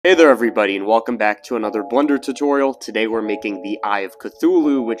Hey there everybody, and welcome back to another Blender tutorial. Today we're making the Eye of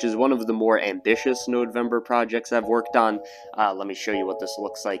Cthulhu, which is one of the more ambitious nodevember projects I've worked on. Let me show you what this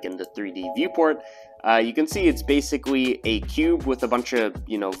looks like in the 3D viewport. You can see it's basically a cube with a bunch of,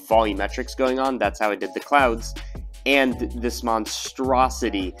 volumetrics going on. That's how I did the clouds. And this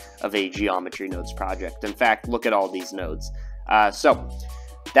monstrosity of a geometry nodes project. In fact, look at all these nodes.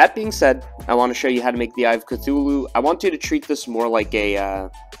 That being said, I want to show you how to make the Eye of Cthulhu. I want you to treat this more like a,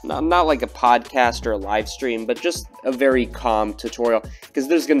 not like a podcast or a live stream, but just a very calm tutorial, because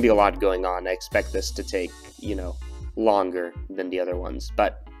there's going to be a lot going on. I expect this to take, longer than the other ones,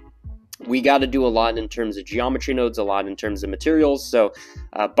 but we got to do a lot in terms of geometry nodes, a lot in terms of materials, so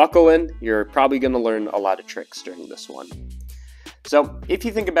buckle in. You're probably going to learn a lot of tricks during this one. So if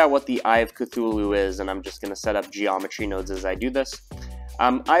you think about what the Eye of Cthulhu is, and I'm just going to set up geometry nodes as I do this,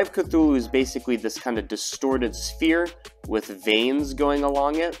 Eye of Cthulhu is basically this kind of distorted sphere with veins going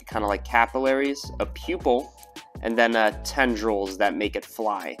along it, kind of like capillaries, a pupil, and then tendrils that make it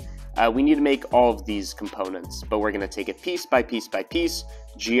fly. We need to make all of these components, but we're going to take it piece by piece by piece,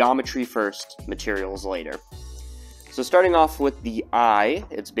 geometry first, materials later. So starting off with the eye,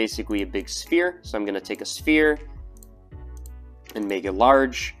 it's basically a big sphere, so I'm going to take a sphere and make it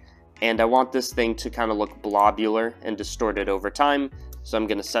large, and I want this thing to kind of look blobular and distorted over time. So I'm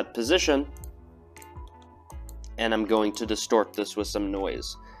going to set position, and I'm going to distort this with some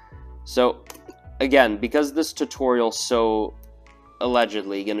noise. So again, because this tutorial is so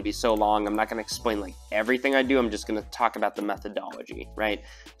allegedly going to be so long, I'm not going to explain like everything I do. I'm just going to talk about the methodology, right?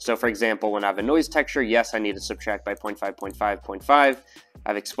 So for example, when I have a noise texture, yes, I need to subtract by 0.5, 0.5, 0.5.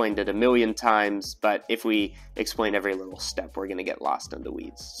 I've explained it a million times, but if we explain every little step, we're going to get lost in the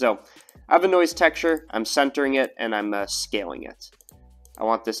weeds. So I have a noise texture, I'm centering it, and I'm scaling it. I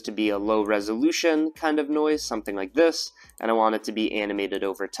want this to be a low resolution kind of noise, something like this, and I want it to be animated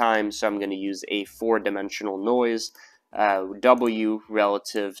over time, so I'm going to use a 4-dimensional noise, W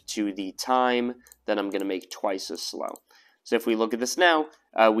relative to the time, that I'm going to make twice as slow. So if we look at this now,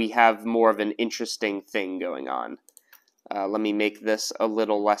 we have more of an interesting thing going on. Let me make this a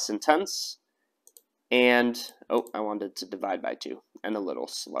little less intense, and, I wanted to divide by 2, and a little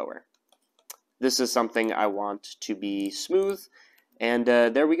slower. This is something I want to be smooth. And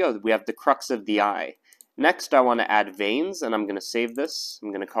there we go. We have the crux of the eye. Next, I want to add veins, and I'm going to save this. I'm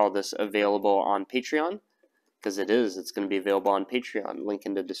going to call this available on Patreon, because it is. It's going to be available on Patreon. Link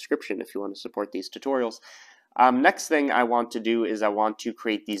in the description if you want to support these tutorials. Next thing I want to do is I want to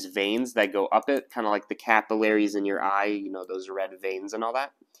create these veins that go up it, kind of like the capillaries in your eye, those red veins and all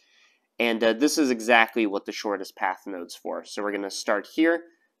that. And this is exactly what the shortest path node's for. So we're going to start here,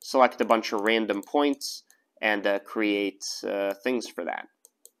 select a bunch of random points, and create things for that.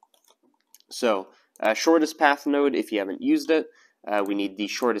 So shortest path node, if you haven't used it, we need the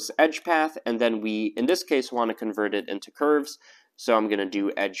shortest edge path, and then we, in this case, want to convert it into curves. So I'm going to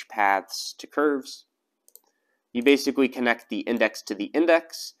do edge paths to curves. You basically connect the index to the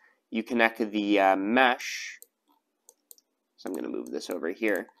index. You connect the mesh. So I'm going to move this over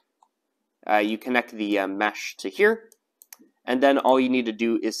here. You connect the mesh to here. And then all you need to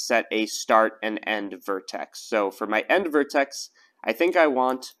do is set a start and end vertex. So for my end vertex, I think I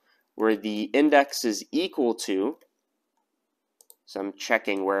want where the index is equal to, so I'm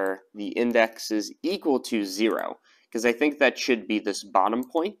checking where the index is equal to 0, because I think that should be this bottom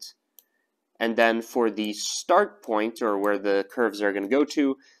point. And then for the start point, or where the curves are going to go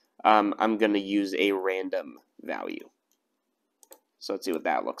to, I'm going to use a random value. So let's see what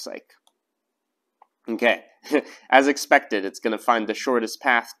that looks like. Okay, as expected, it's going to find the shortest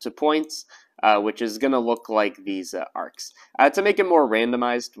path to points, which is going to look like these arcs. To make it more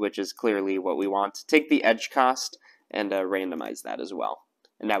randomized, which is clearly what we want, take the edge cost and randomize that as well.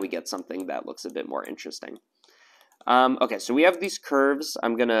 And now we get something that looks a bit more interesting. Okay, so we have these curves.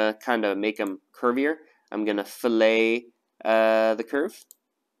 I'm going to kind of make them curvier. I'm going to fillet the curve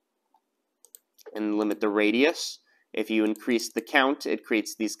and limit the radius. If you increase the count, it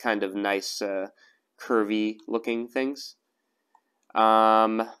creates these kind of nice curvy looking things.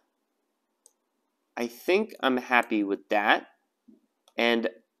 I think I'm happy with that. And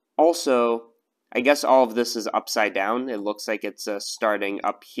also, I guess all of this is upside down. It looks like it's starting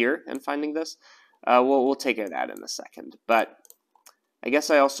up here and finding this. We'll take care of that in a second. But I guess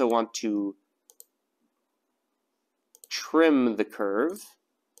I also want to trim the curve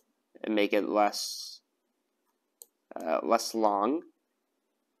and make it less long.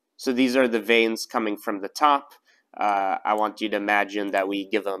 So these are the veins coming from the top. I want you to imagine that we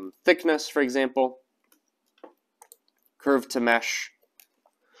give them thickness, for example. Curve to mesh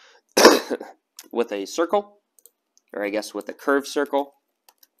with a circle, or I guess with a curved circle.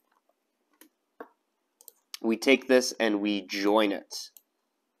 we take this and we join it.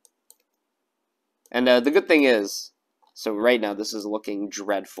 And the good thing is, so right now this is looking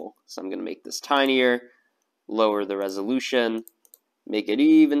dreadful. So I'm going to make this tinier, lower the resolution, make it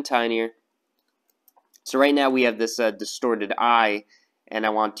even tinier. So right now we have this distorted eye, and I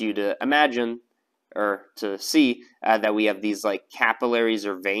want you to imagine, or to see, that we have these like capillaries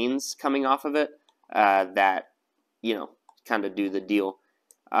or veins coming off of it that, you know, kind of do the deal.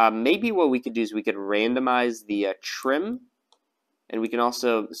 Maybe what we could do is we could randomize the trim. And we can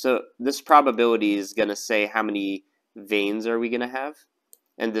also, so this probability is going to say how many veins are we going to have.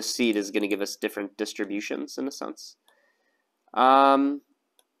 And this seed is going to give us different distributions in a sense.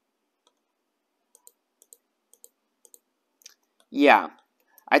 Yeah,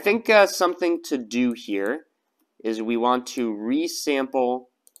 I think something to do here is we want to resample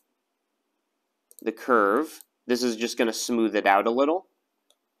the curve. This is just going to smooth it out a little.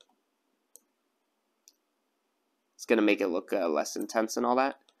 It's going to make it look less intense and all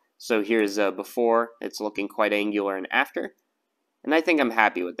that. So here's before. It's looking quite angular and after. And I think I'm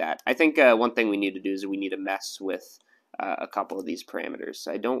happy with that. I think one thing we need to do is we need to mess with a couple of these parameters.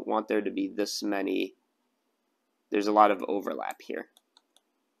 I don't want there to be this many. There's a lot of overlap here.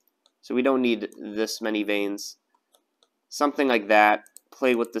 So we don't need this many veins. Something like that.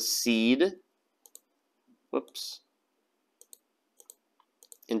 Play with the seed. Whoops.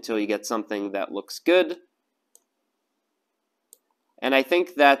 Until you get something that looks good. And I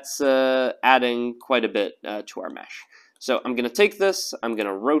think that's adding quite a bit to our mesh. So I'm going to take this, I'm going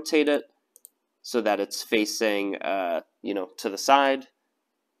to rotate it so that it's facing, you know, to the side.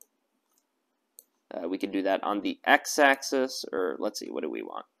 We can do that on the x-axis, or let's see, what do we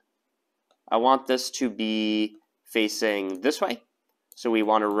want? I want this to be facing this way. So we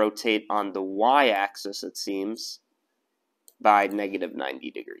want to rotate on the y-axis, it seems, by negative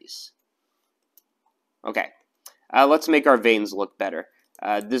 90 degrees. Okay. Let's make our veins look better.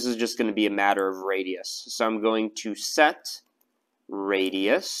 This is just going to be a matter of radius. So I'm going to set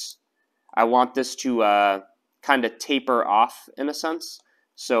radius. I want this to kind of taper off in a sense.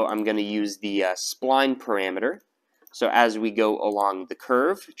 So I'm going to use the spline parameter. So as we go along the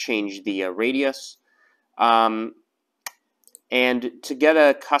curve, change the radius. And to get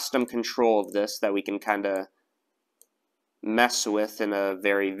a custom control of this that we can kind of mess with in a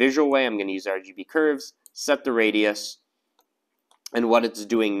very visual way, I'm going to use RGB curves. Set the radius, and what it's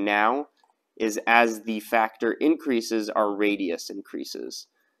doing now is as the factor increases, our radius increases.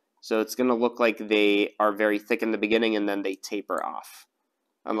 So it's going to look like they are very thick in the beginning and then they taper off,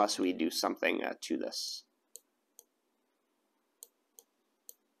 unless we do something to this.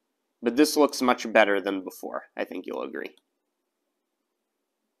 But this looks much better than before, I think you'll agree.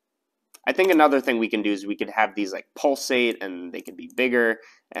 I think another thing we can do is we could have these like pulsate and they could be bigger,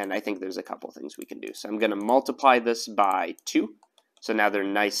 and I think there's a couple things we can do. So I'm going to multiply this by 2. So now they're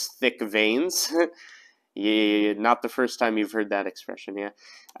nice thick veins. Yeah, not the first time you've heard that expression, yeah.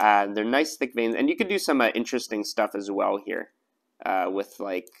 They're nice thick veins, and you could do some interesting stuff as well here with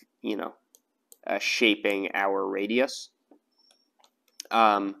like, you know, shaping our radius.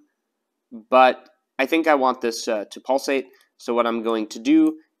 But I think I want this to pulsate. So what I'm going to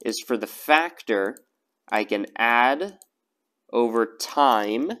do is for the factor, I can add over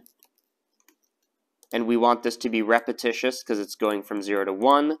time, and we want this to be repetitious because it's going from 0 to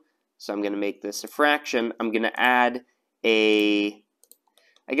 1. So I'm going to make this a fraction. I'm going to add I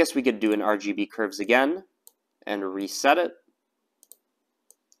guess we could do an RGB curves again and reset it.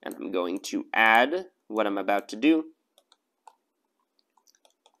 And I'm going to add what I'm about to do.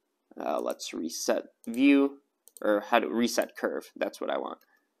 Let's reset view, or how to reset curve. That's what I want.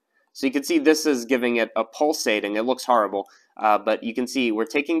 So you can see this is giving it a pulsating. It looks horrible, but you can see we're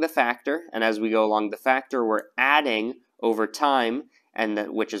taking the factor, and as we go along the factor, we're adding over time, and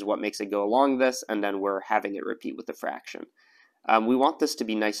then, which is what makes it go along this, and then we're having it repeat with the fraction. We want this to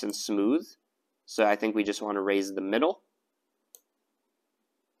be nice and smooth, so I think we just want to raise the middle.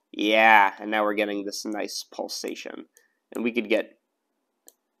 Yeah, and now we're getting this nice pulsation, and we could get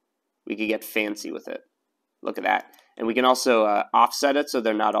fancy with it. Look at that. And we can also offset it so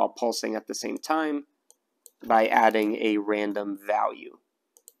they're not all pulsing at the same time by adding a random value.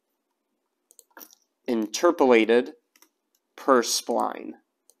 Interpolated per spline.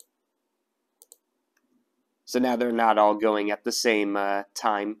 So now they're not all going at the same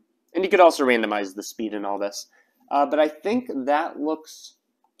time. And you could also randomize the speed and all this. But I think that looks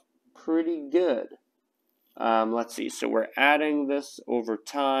pretty good. Let's see. So we're adding this over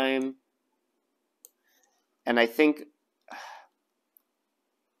time. And I think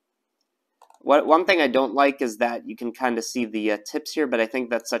one thing I don't like is that you can kind of see the tips here, but I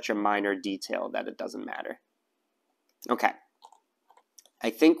think that's such a minor detail that it doesn't matter. Okay. I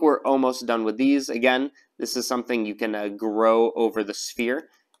think we're almost done with these. Again, this is something you can grow over the sphere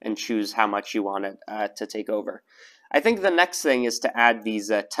and choose how much you want it to take over. I think the next thing is to add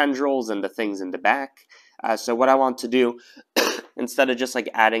these tendrils and the things in the back. So what I want to do, instead of just like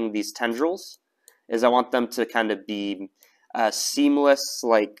adding these tendrils, is I want them to kind of be seamless,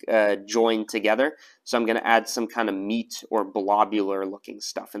 like joined together. So I'm going to add some kind of meat or blobular looking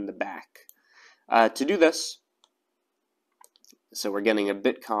stuff in the back. To do this, so we're getting a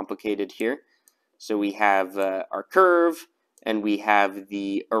bit complicated here. So we have our curve, and we have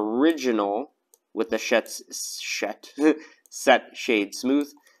the original with the set shade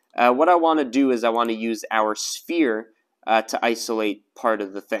smooth. What I want to do is I want to use our sphere to isolate part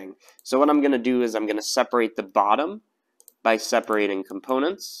of the thing. So what I'm going to do is I'm going to separate the bottom by separating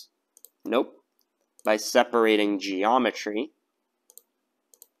components. Nope. By separating geometry.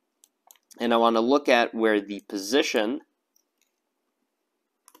 And I want to look at where the position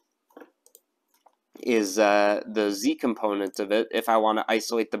is the z component of it. If I want to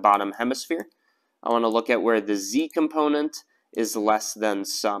isolate the bottom hemisphere, I want to look at where the z component is less than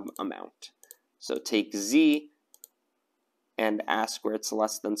some amount. So take z and ask where it's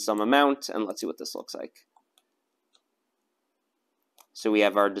less than some amount, and let's see what this looks like. So we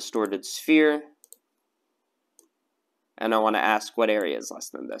have our distorted sphere, and I want to ask what area is less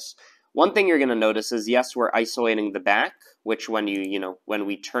than this. One thing you're going to notice is, yes, we're isolating the back, which when when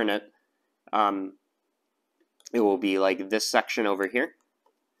we turn it, it will be like this section over here.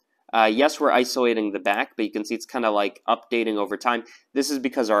 Yes, we're isolating the back, but you can see it's kind of like updating over time. This is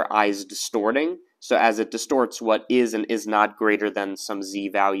because our eye is distorting. So as it distorts, what is and is not greater than some z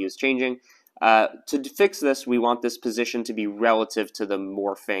value is changing. To fix this, we want this position to be relative to the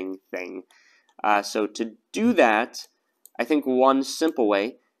morphing thing. So to do that, I think one simple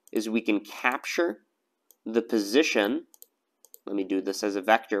way is we can capture the position. Let me do this as a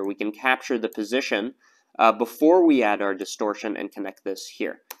vector. We can capture the position before we add our distortion and connect this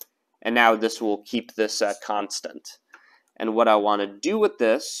here. And now this will keep this constant. And what I want to do with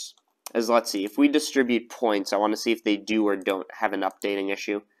this is, let's see, if we distribute points, I want to see if they do or don't have an updating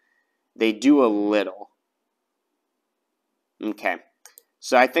issue. They do a little. Okay.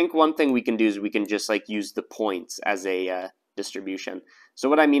 So I think one thing we can do is we can just like use the points as a distribution. So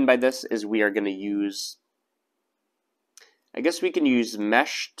what I mean by this is we are going to use, I guess we can use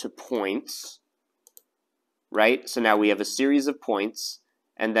mesh to points, right? So now we have a series of points,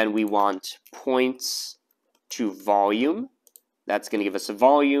 and then we want points to volume. That's going to give us a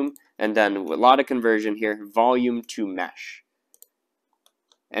volume, and then a lot of conversion here, volume to mesh.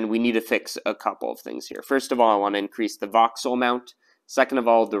 And we need to fix a couple of things here. First of all, I want to increase the voxel amount. Second of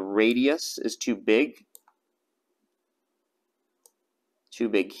all, the radius is too big. Too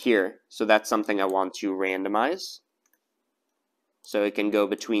big here. So that's something I want to randomize. So it can go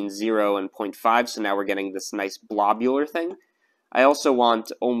between 0 and 0.5. So now we're getting this nice blobular thing. I also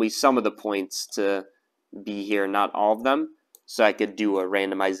want only some of the points to be here, not all of them. So I could do a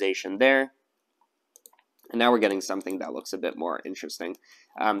randomization there. And now we're getting something that looks a bit more interesting.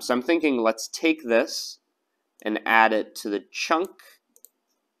 So I'm thinking let's take this and add it to the chunk.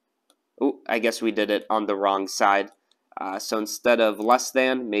 Oh, I guess we did it on the wrong side. So instead of less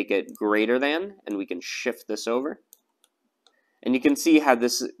than, make it greater than, and we can shift this over. And you can see how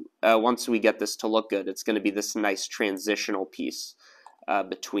this, once we get this to look good, it's going to be this nice transitional piece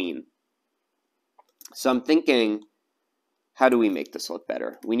between. So I'm thinking, how do we make this look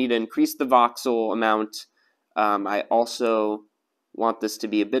better? We need to increase the voxel amount. I also want this to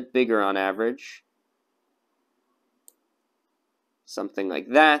be a bit bigger on average. Something like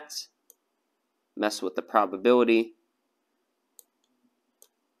that. Mess with the probability.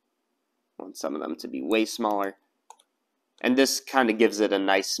 Want some of them to be way smaller. And this kind of gives it a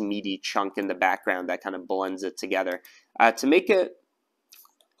nice meaty chunk in the background that kind of blends it together. To make it,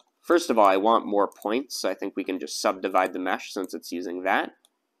 first of all, I want more points, so I think we can just subdivide the mesh since it's using that.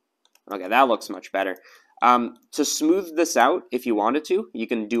 Okay, that looks much better. To smooth this out, if you wanted to, you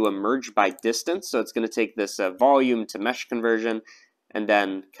can do a merge by distance. So it's going to take this volume to mesh conversion and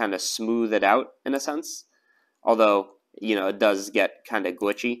then kind of smooth it out in a sense. Although, it does get kind of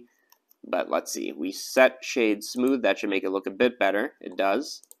glitchy. But let's see, we set shade smooth, that should make it look a bit better. It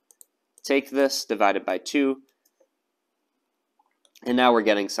does. Take this, divide it by 2, and now we're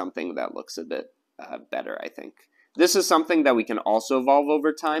getting something that looks a bit better, I think. This is something that we can also evolve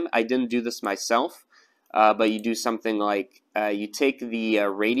over time. I didn't do this myself, but you do something like, you take the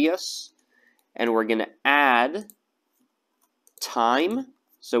radius, and we're going to add time.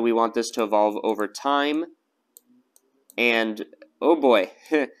 So we want this to evolve over time, and oh boy,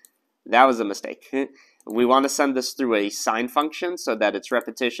 that was a mistake. We want to send this through a sine function so that it's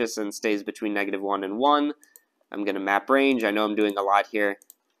repetitious and stays between -1 and 1. I'm going to map range. I know I'm doing a lot here.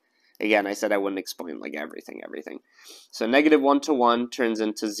 Again, I said I wouldn't explain like everything. So -1 to 1 turns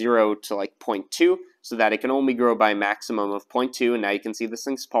into 0 to like 0.2, so that it can only grow by a maximum of 0.2, and now you can see this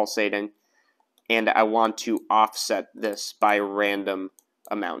thing's pulsating. And I want to offset this by a random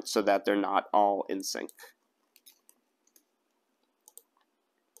amount so that they're not all in sync.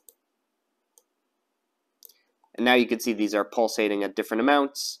 And now you can see these are pulsating at different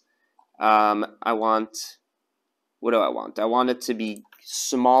amounts. What do I want? I want it to be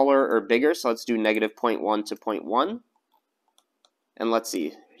smaller or bigger, so let's do -0.1 to 0.1. And let's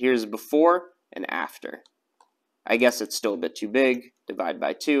see, here's before and after. I guess it's still a bit too big. Divide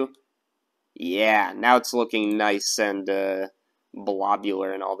by 2. Yeah, now it's looking nice and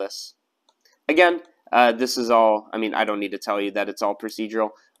blobular and all this. Again, this is all, I mean, I don't need to tell you that it's all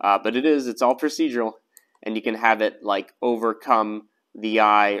procedural, but it's all procedural. And you can have it like overcome the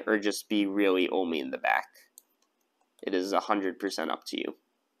eye or just be really only in the back. It is 100% up to you.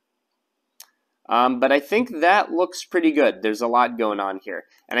 But I think that looks pretty good. There's a lot going on here.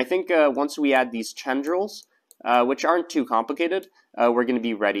 And I think once we add these tendrils, which aren't too complicated, we're going to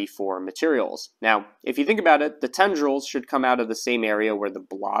be ready for materials. Now, if you think about it, the tendrils should come out of the same area where the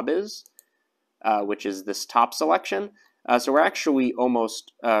blob is, which is this top selection. So we're actually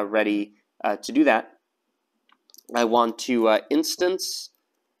almost ready to do that. I want to instance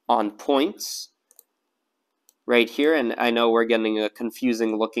on points right here, and I know we're getting a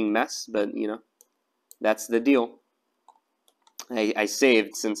confusing looking mess, but you know, that's the deal. I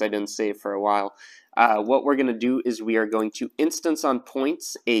saved since I didn't save for a while. What we're going to do is we are going to instance on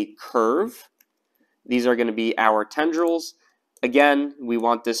points a curve. These are going to be our tendrils. Again, we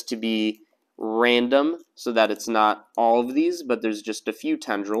want this to be random so that it's not all of these, but there's just a few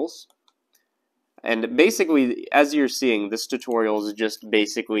tendrils. And basically, as you're seeing, this tutorial is just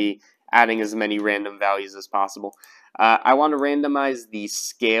basically adding as many random values as possible. I want to randomize the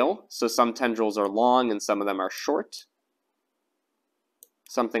scale, so some tendrils are long and some of them are short.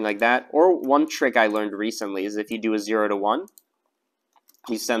 Something like that. Or one trick I learned recently is if you do a 0 to 1,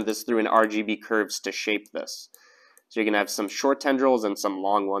 you send this through an RGB curves to shape this. So you're going to have some short tendrils and some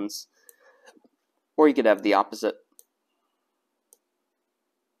long ones. Or you could have the opposite.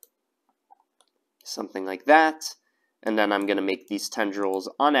 Something like that. And then I'm going to make these tendrils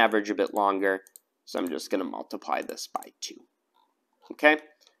on average a bit longer. So I'm just going to multiply this by 2. Okay?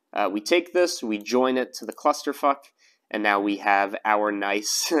 We take this, we join it to the clusterfuck, and now we have our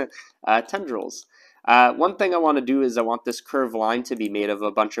nice tendrils. One thing I want to do is I want this curved line to be made of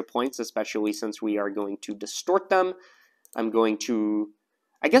a bunch of points, especially since we are going to distort them. I'm going to,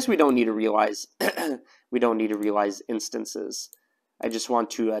 I guess we don't need to realize, we don't need to realize instances. I just want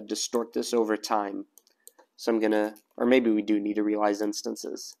to distort this over time. So I'm going to, or maybe we do need to realize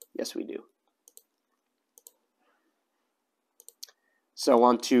instances. Yes, we do. So I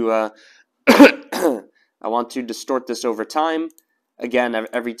want to, I want to distort this over time. Again,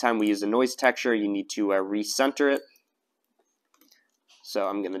 every time we use a noise texture, you need to recenter it. So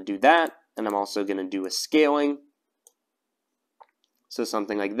I'm going to do that, and I'm also going to do a scaling. So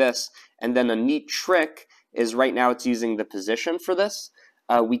something like this. And then a neat trick is right now it's using the position for this.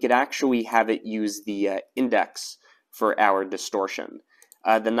 We could actually have it use the index for our distortion.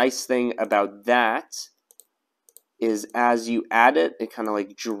 The nice thing about that is as you add it, it kind of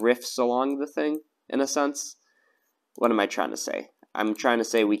like drifts along the thing in a sense. What am I trying to say? I'm trying to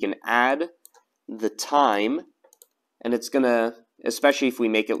say we can add the time, and it's going to, especially if we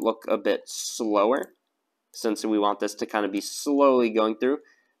make it look a bit slower, since we want this to kind of be slowly going through,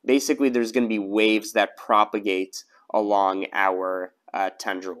 basically there's going to be waves that propagate along our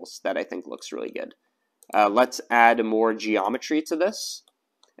tendrils that I think looks really good. Let's add more geometry to this,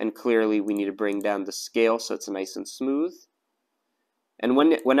 and clearly we need to bring down the scale so it's nice and smooth. And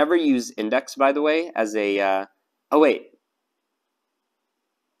whenever you use index, by the way, as a, oh wait,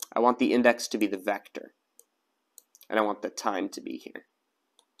 I want the index to be the vector, and I want the time to be here.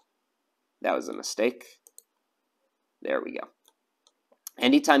 That was a mistake. There we go.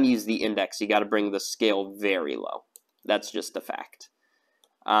 Anytime you use the index, you got to bring the scale very low. That's just a fact.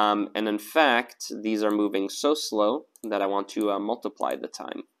 And in fact, these are moving so slow that I want to multiply the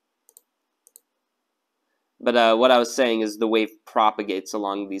time. But what I was saying is the wave propagates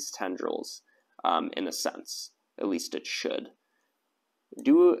along these tendrils, in a sense. At least it should.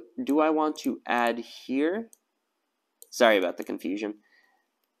 Do I want to add here? Sorry about the confusion.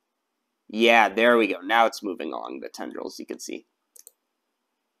 Yeah, there we go. Now it's moving along the tendrils, you can see.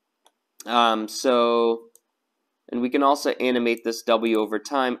 So And we can also animate this W over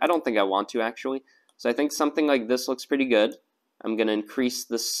time. I don't think I want to, actually. So I think something like this looks pretty good. I'm going to increase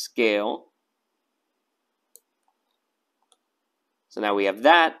the scale. So now we have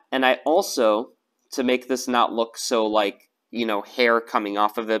that. And I also, to make this not look so like, you know, hair coming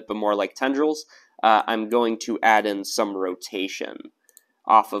off of it, but more like tendrils, I'm going to add in some rotation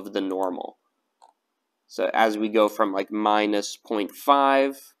off of the normal. So as we go from like minus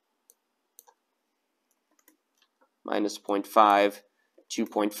 0.5 to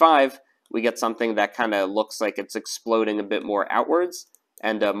 0.5, we get something that kind of looks like it's exploding a bit more outwards,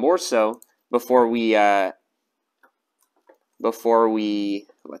 and more so before we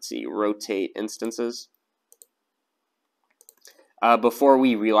let's see, rotate instances. Before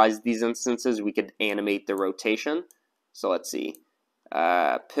we realize these instances, we could animate the rotation. So let's see,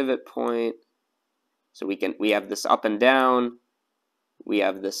 pivot point. So we have this up and down. We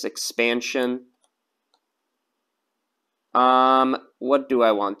have this expansion. What do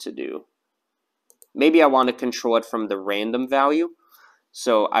I want to do? Maybe I want to control it from the random value.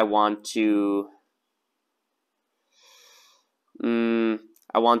 So I want to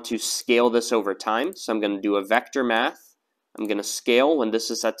scale this over time. So I'm going to do a vector math. I'm going to scale. When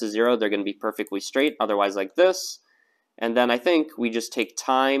this is set to 0, they're going to be perfectly straight. Otherwise, like this. And then I think we just take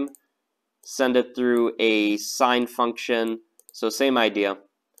time, send it through a sine function. So same idea.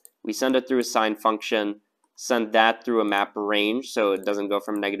 We send it through a sine function, send that through a map range, so it doesn't go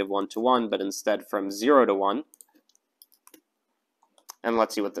from -1 to 1, but instead from 0 to 1. And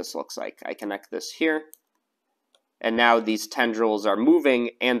let's see what this looks like. I connect this here. And now these tendrils are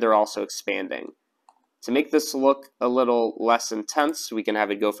moving, and they're also expanding. To make this look a little less intense, we can have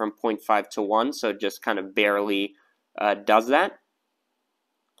it go from 0.5 to 1, so it just kind of barely does that.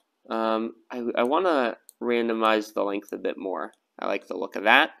 I want to randomize the length a bit more. I like the look of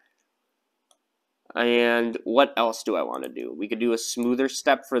that. And what else do I want to do? We could do a smoother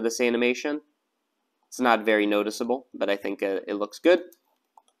step for this animation. It's not very noticeable, but I think it looks good.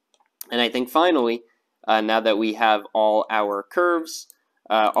 And I think finally, now that we have all our curves,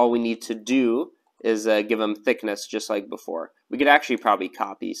 all we need to do is give them thickness just like before. We could actually probably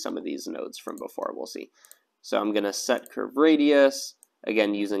copy some of these nodes from before. We'll see. So I'm going to set curve radius,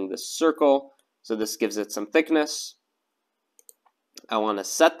 again using this circle. So this gives it some thickness. I want to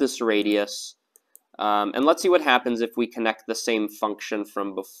set this radius. And let's see what happens if we connect the same function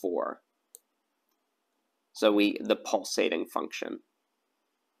from before. So the pulsating function.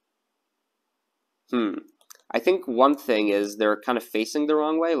 I think one thing is they're kind of facing the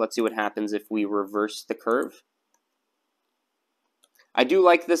wrong way. Let's see what happens if we reverse the curve. I do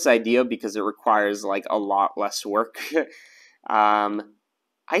like this idea because it requires like a lot less work.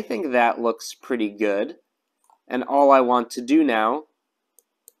 I think that looks pretty good. And all I want to do now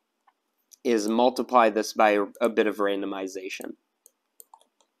is multiply this by a bit of randomization.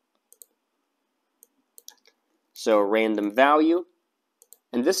 So random value.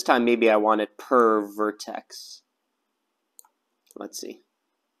 And this time maybe I want it per vertex. Let's see.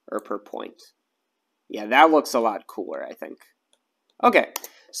 Or per point. Yeah, that looks a lot cooler, I think. Okay,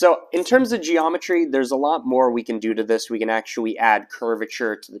 so in terms of geometry, there's a lot more we can do to this. We can actually add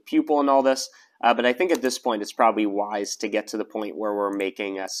curvature to the pupil and all this. But I think at this point it's probably wise to get to the point where we're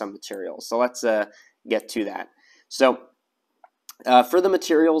making some materials. So let's get to that. So for the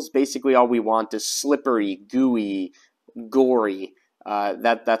materials, basically all we want is slippery, gooey, gory.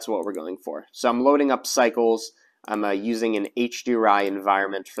 That's what we're going for. So I'm loading up cycles. I'm using an HDRI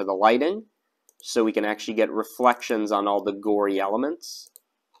environment for the lighting, so we can actually get reflections on all the gory elements.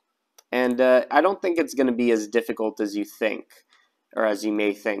 And I don't think it's going to be as difficult as you think, or as you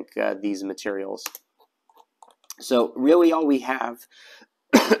may think, these materials. So really all we have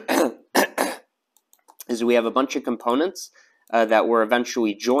is we have a bunch of components that we're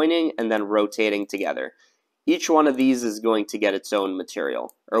eventually joining and then rotating together. Each one of these is going to get its own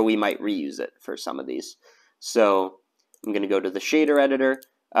material, or we might reuse it for some of these. So I'm going to go to the shader editor.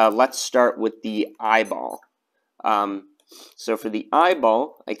 Let's start with the eyeball. So for the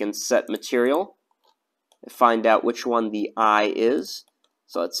eyeball, I can set material, find out which one the eye is.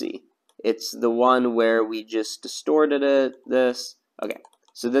 So let's see. It's the one where we just distorted it, this. Okay,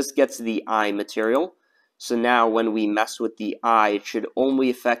 so this gets the eye material. So now when we mess with the eye, it should only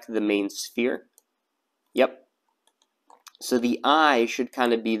affect the main sphere. Yep. So the eye should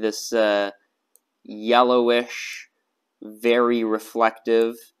kind of be this yellowish, very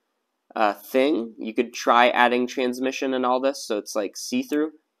reflective thing. You could try adding transmission and all this, so it's like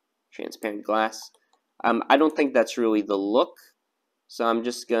see-through, transparent glass. I don't think that's really the look, so I'm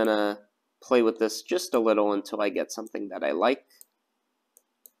just gonna play with this just a little until I get something that I like.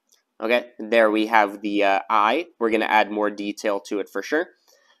 Okay, there we have the eye. We're going to add more detail to it for sure.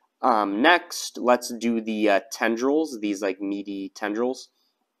 Next, let's do the tendrils, these like meaty tendrils.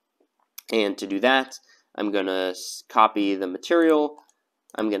 And to do that, I'm going to copy the material.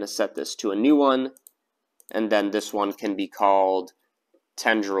 I'm going to set this to a new one. And then this one can be called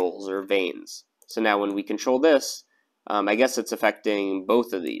tendrils or veins. So now when we control this, I guess it's affecting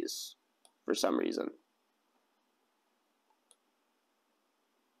both of these for some reason.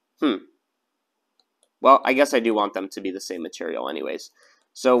 Well, I guess I do want them to be the same material anyways.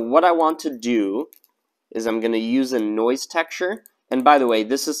 So what I want to do is I'm going to use a noise texture. And by the way,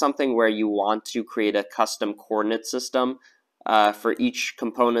 this is something where you want to create a custom coordinate system for each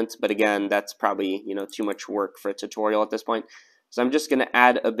component. But again, that's probably too much work for a tutorial at this point. So I'm just going to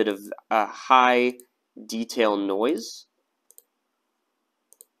add a bit of high detail noise.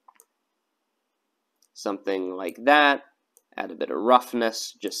 Something like that. Add a bit of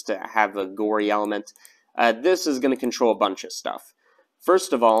roughness just to have a gory element. This is going to control a bunch of stuff.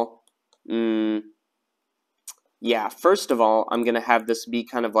 First of all, I'm going to have this be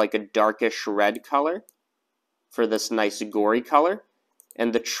kind of like a darkish red color for this nice gory color.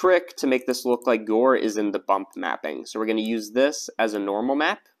 And the trick to make this look like gore is in the bump mapping. So we're going to use this as a normal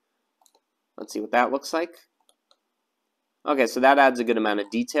map. Let's see what that looks like. Okay, so that adds a good amount of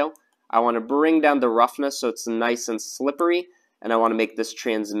detail. I want to bring down the roughness so it's nice and slippery, and I want to make this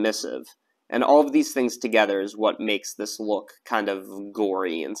transmissive. And all of these things together is what makes this look kind of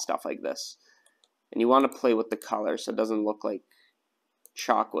gory and stuff like this. And you want to play with the color so it doesn't look like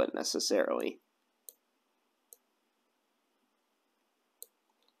chocolate necessarily.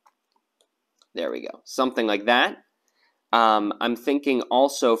 There we go. Something like that. I'm thinking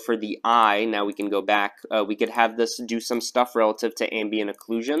also for the eye, now we can go back, we could have this do some stuff relative to ambient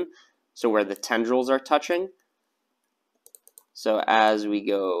occlusion, so where the tendrils are touching. So as we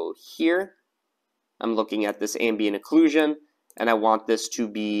go here, I'm looking at this ambient occlusion, and I want this to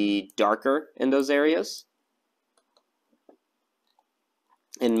be darker in those areas.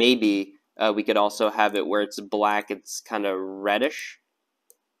 And maybe we could also have it where it's black, it's kind of reddish.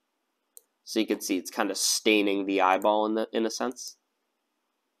 So you can see it's kind of staining the eyeball in a sense.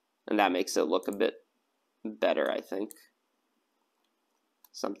 And that makes it look a bit better, I think.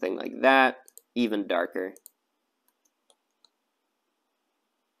 Something like that, even darker.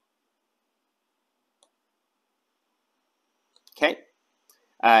 Okay.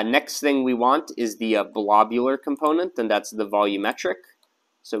 Next thing we want is the blobular component, and that's the volumetric.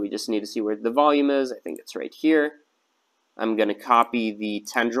 So we just need to see where the volume is. I think it's right here. I'm going to copy the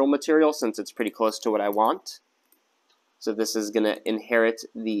tendril material since it's pretty close to what I want. So this is going to inherit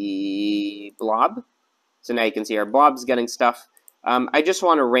the blob. So now you can see our blob's getting stuff. I just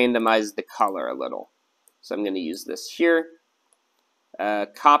want to randomize the color a little. So I'm going to use this here.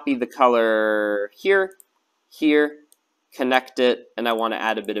 Copy the color here, here, connect it, and I want to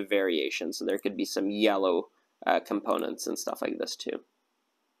add a bit of variation. So there could be some yellow components and stuff like this too.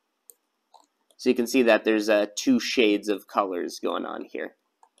 So you can see that there's two shades of colors going on here.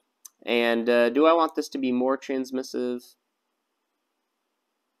 And do I want this to be more transmissive?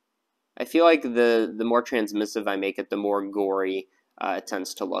 I feel like the more transmissive I make it, the more gory it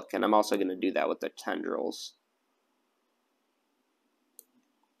tends to look. And I'm also going to do that with the tendrils.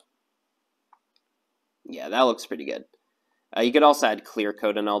 Yeah, that looks pretty good. You could also add clear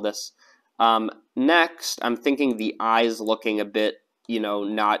coat in all this. Next, I'm thinking the eyes looking a bit,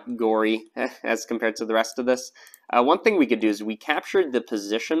 not gory as compared to the rest of this. One thing we could do is we captured the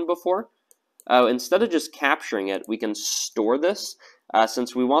position before. Instead of just capturing it, we can store this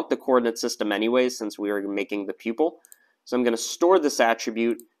since we want the coordinate system anyway, since we are making the pupil. So I'm going to store this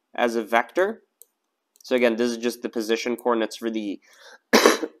attribute as a vector. So again, this is just the position coordinates for the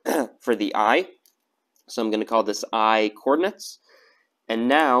for the eye. So I'm going to call this eye coordinates. And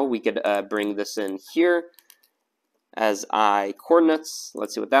now we could bring this in here as eye coordinates.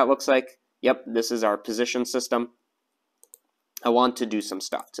 Let's see what that looks like. Yep, this is our position system. I want to do some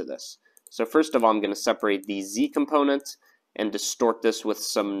stuff to this. So first of all, I'm going to separate the Z component and distort this with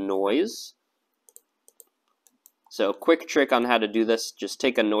some noise. So quick trick on how to do this, just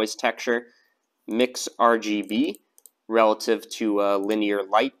take a noise texture, mix RGB relative to a linear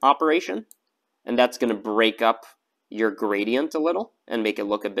light operation, and that's going to break up your gradient a little and make it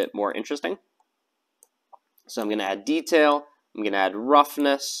look a bit more interesting. So I'm going to add detail, I'm going to add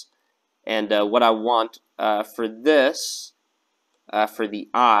roughness, and what I want for this, for the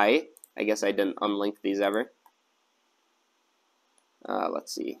eye, I guess I didn't unlink these ever.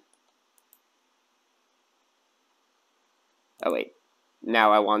 Let's see. Oh wait,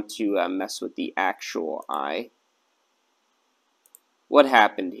 now I want to mess with the actual eye. What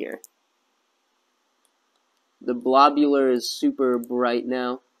happened here? The blobular is super bright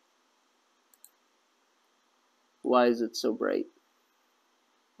now. Why is it so bright?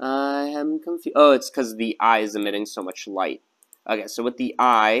 I am confused. Oh, it's because the eye is emitting so much light. Okay, so with the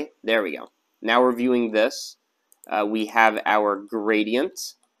eye, there we go. Now we're viewing this. We have our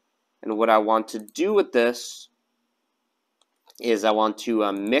gradient. And what I want to do with this is I want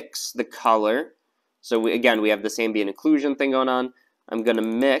to mix the color. So again, we have this ambient occlusion thing going on. I'm going to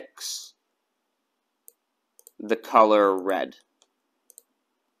mix the color red.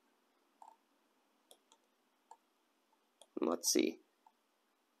 Let's see.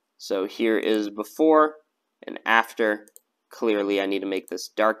 So here is before and after. Clearly, I need to make this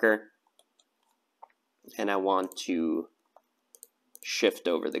darker. And I want to shift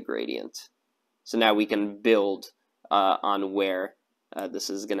over the gradient. So now we can build on where this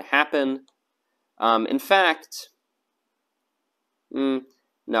is going to happen. In fact, no,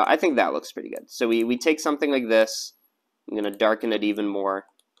 I think that looks pretty good. So we take something like this. I'm going to darken it even more.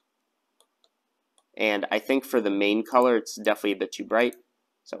 And I think for the main color, it's definitely a bit too bright.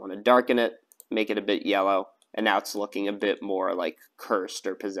 So I want to darken it, make it a bit yellow, and now it's looking a bit more like cursed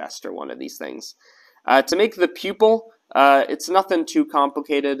or possessed or one of these things. To make the pupil, it's nothing too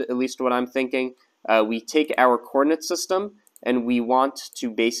complicated, at least what I'm thinking. We take our coordinate system, and we want to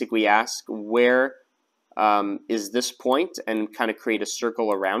basically ask where is this point and kind of create a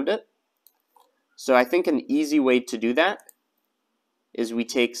circle around it. So I think an easy way to do that is we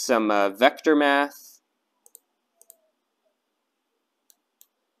take some vector math,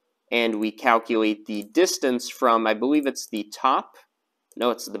 and we calculate the distance from, I believe it's the top. No,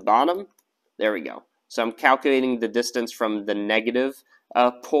 it's the bottom. There we go. So I'm calculating the distance from the negative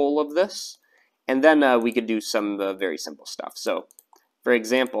pole of this. And then we could do some very simple stuff. So, for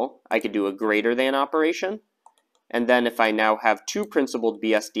example, I could do a greater than operation. And then if I now have two principled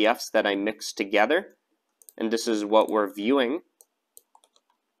BSDFs that I mix together, and this is what we're viewing,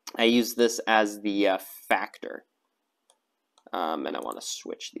 I use this as the factor. And I want to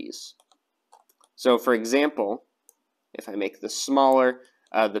switch these. So for example, if I make this smaller,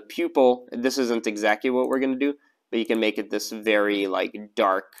 the pupil, this isn't exactly what we're going to do, but you can make it this very like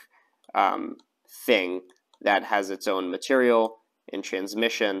dark thing that has its own material and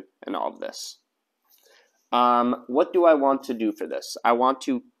transmission and all of this. What do I want to do for this? I want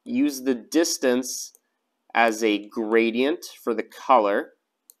to use the distance as a gradient for the color.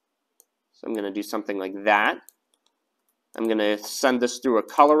 So I'm going to do something like that. I'm going to send this through a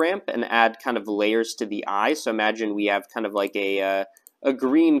color ramp and add kind of layers to the eye. So imagine we have kind of like a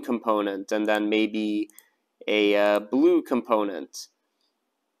green component and then maybe a blue component.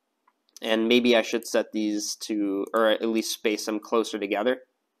 And maybe I should set these to, or at least space them closer together.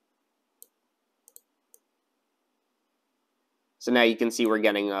 So now you can see we're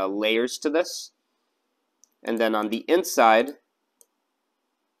getting layers to this. And then on the inside,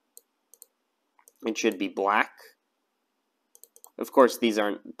 it should be black. Of course, these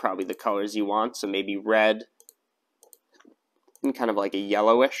aren't probably the colors you want, so maybe red and kind of like a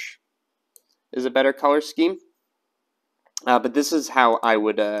yellowish is a better color scheme. But this is how I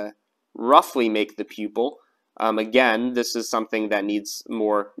would roughly make the pupil. Again, this is something that needs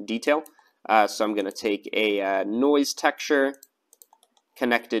more detail. So I'm going to take a noise texture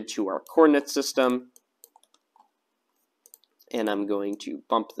connected to our coordinate system, and I'm going to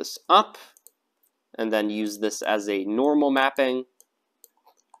bump this up and then use this as a normal mapping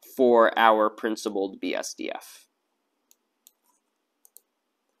for our principled BSDF.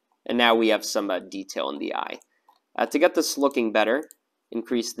 And now we have some detail in the eye. To get this looking better,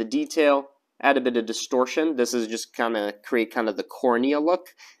 increase the detail, add a bit of distortion. This is just kind of create kind of the cornea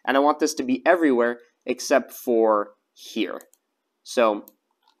look. And I want this to be everywhere except for here. So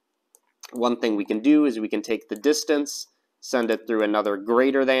one thing we can do is we can take the distance, send it through another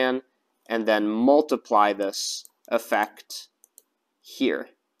greater than, and then multiply this effect here.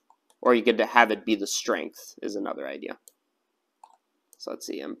 Or you could have it be the strength is another idea. So let's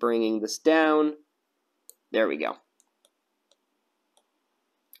see, I'm bringing this down. There we go.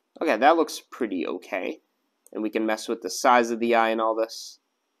 Okay, that looks pretty okay. And we can mess with the size of the eye and all this.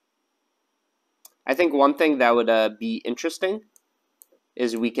 I think one thing that would be interesting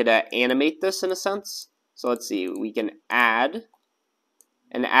is we could animate this in a sense. So let's see, we can add.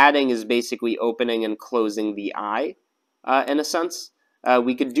 And adding is basically opening and closing the eye in a sense.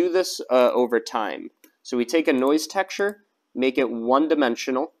 We could do this over time. So we take a noise texture, make it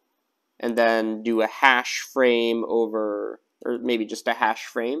one-dimensional, and then do a hash frame over, or maybe just a hash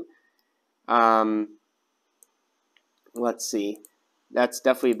frame. Let's see. That's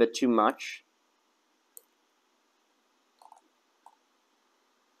definitely a bit too much.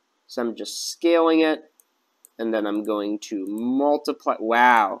 So I'm just scaling it. and then I'm going to multiply.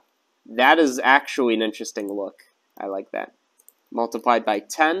 Wow, that is actually an interesting look. I like that. Multiplied by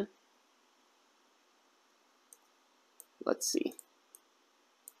 10. Let's see.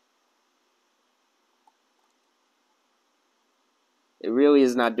 It really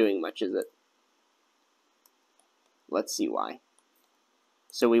is not doing much, is it? Let's see why.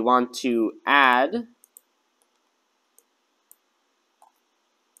 So we want to add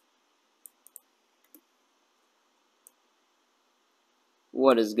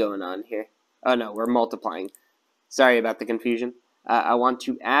what is going on here? Oh no, we're multiplying. Sorry about the confusion. I want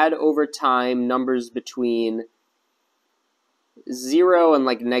to add over time numbers between 0 and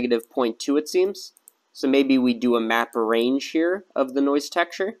like negative 0.2, it seems. So maybe we do a map range here of the noise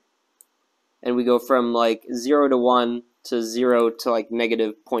texture. And we go from like 0 to 1 to 0 to like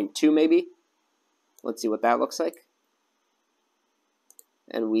negative 0.2 maybe. Let's see what that looks like.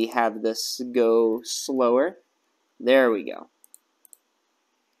 And we have this go slower. There we go.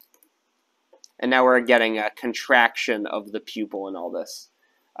 And now we're getting a contraction of the pupil and all this.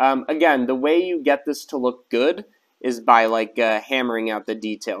 Again, the way you get this to look good is by like hammering out the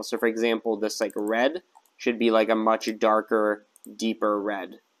details. So for example, this like red should be like a much darker, deeper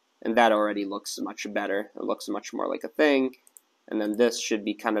red. And that already looks much better. It looks much more like a thing. And then this should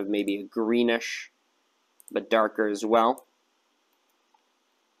be kind of maybe a greenish, but darker as well.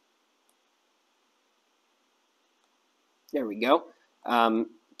 There we go.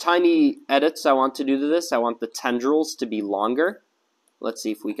 Tiny edits I want to do to this. I want the tendrils to be longer. Let's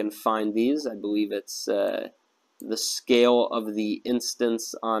see if we can find these. I believe it's the scale of the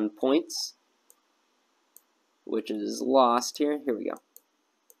instance on points, which is lost here. Here we go.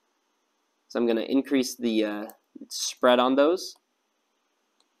 So I'm going to increase the spread on those.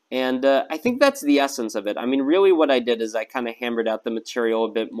 And I think that's the essence of it. I mean, really what I did is I kind of hammered out the material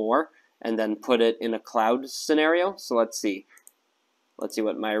a bit more and then put it in a cloud scenario. So let's see. Let's see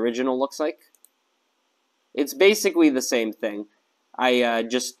what my original looks like. It's basically the same thing. I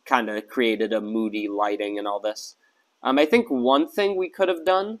just kind of created a moody lighting and all this. I think one thing we could have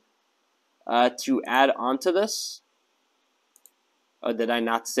done to add onto this... Oh, did I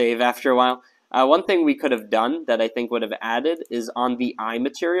not save after a while? One thing we could have done that I think would have added is on the eye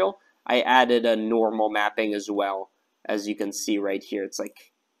material, I added a normal mapping as well. As you can see right here, it's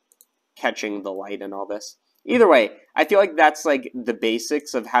like catching the light and all this. Either way, I feel like that's like the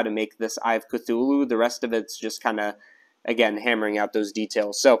basics of how to make this Eye of Cthulhu. The rest of it's just kind of, again, hammering out those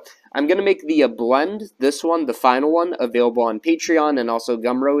details. So I'm going to make the blend, this one, the final one, available on Patreon and also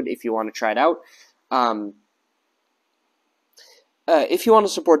Gumroad if you want to try it out. If you want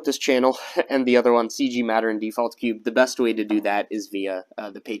to support this channel and the other one, CG Matter and Default Cube, the best way to do that is via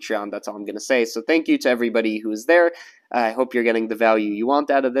the Patreon. That's all I'm going to say. So thank you to everybody who is there. I hope you're getting the value you want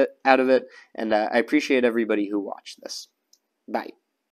out of it, and I appreciate everybody who watched this. Bye.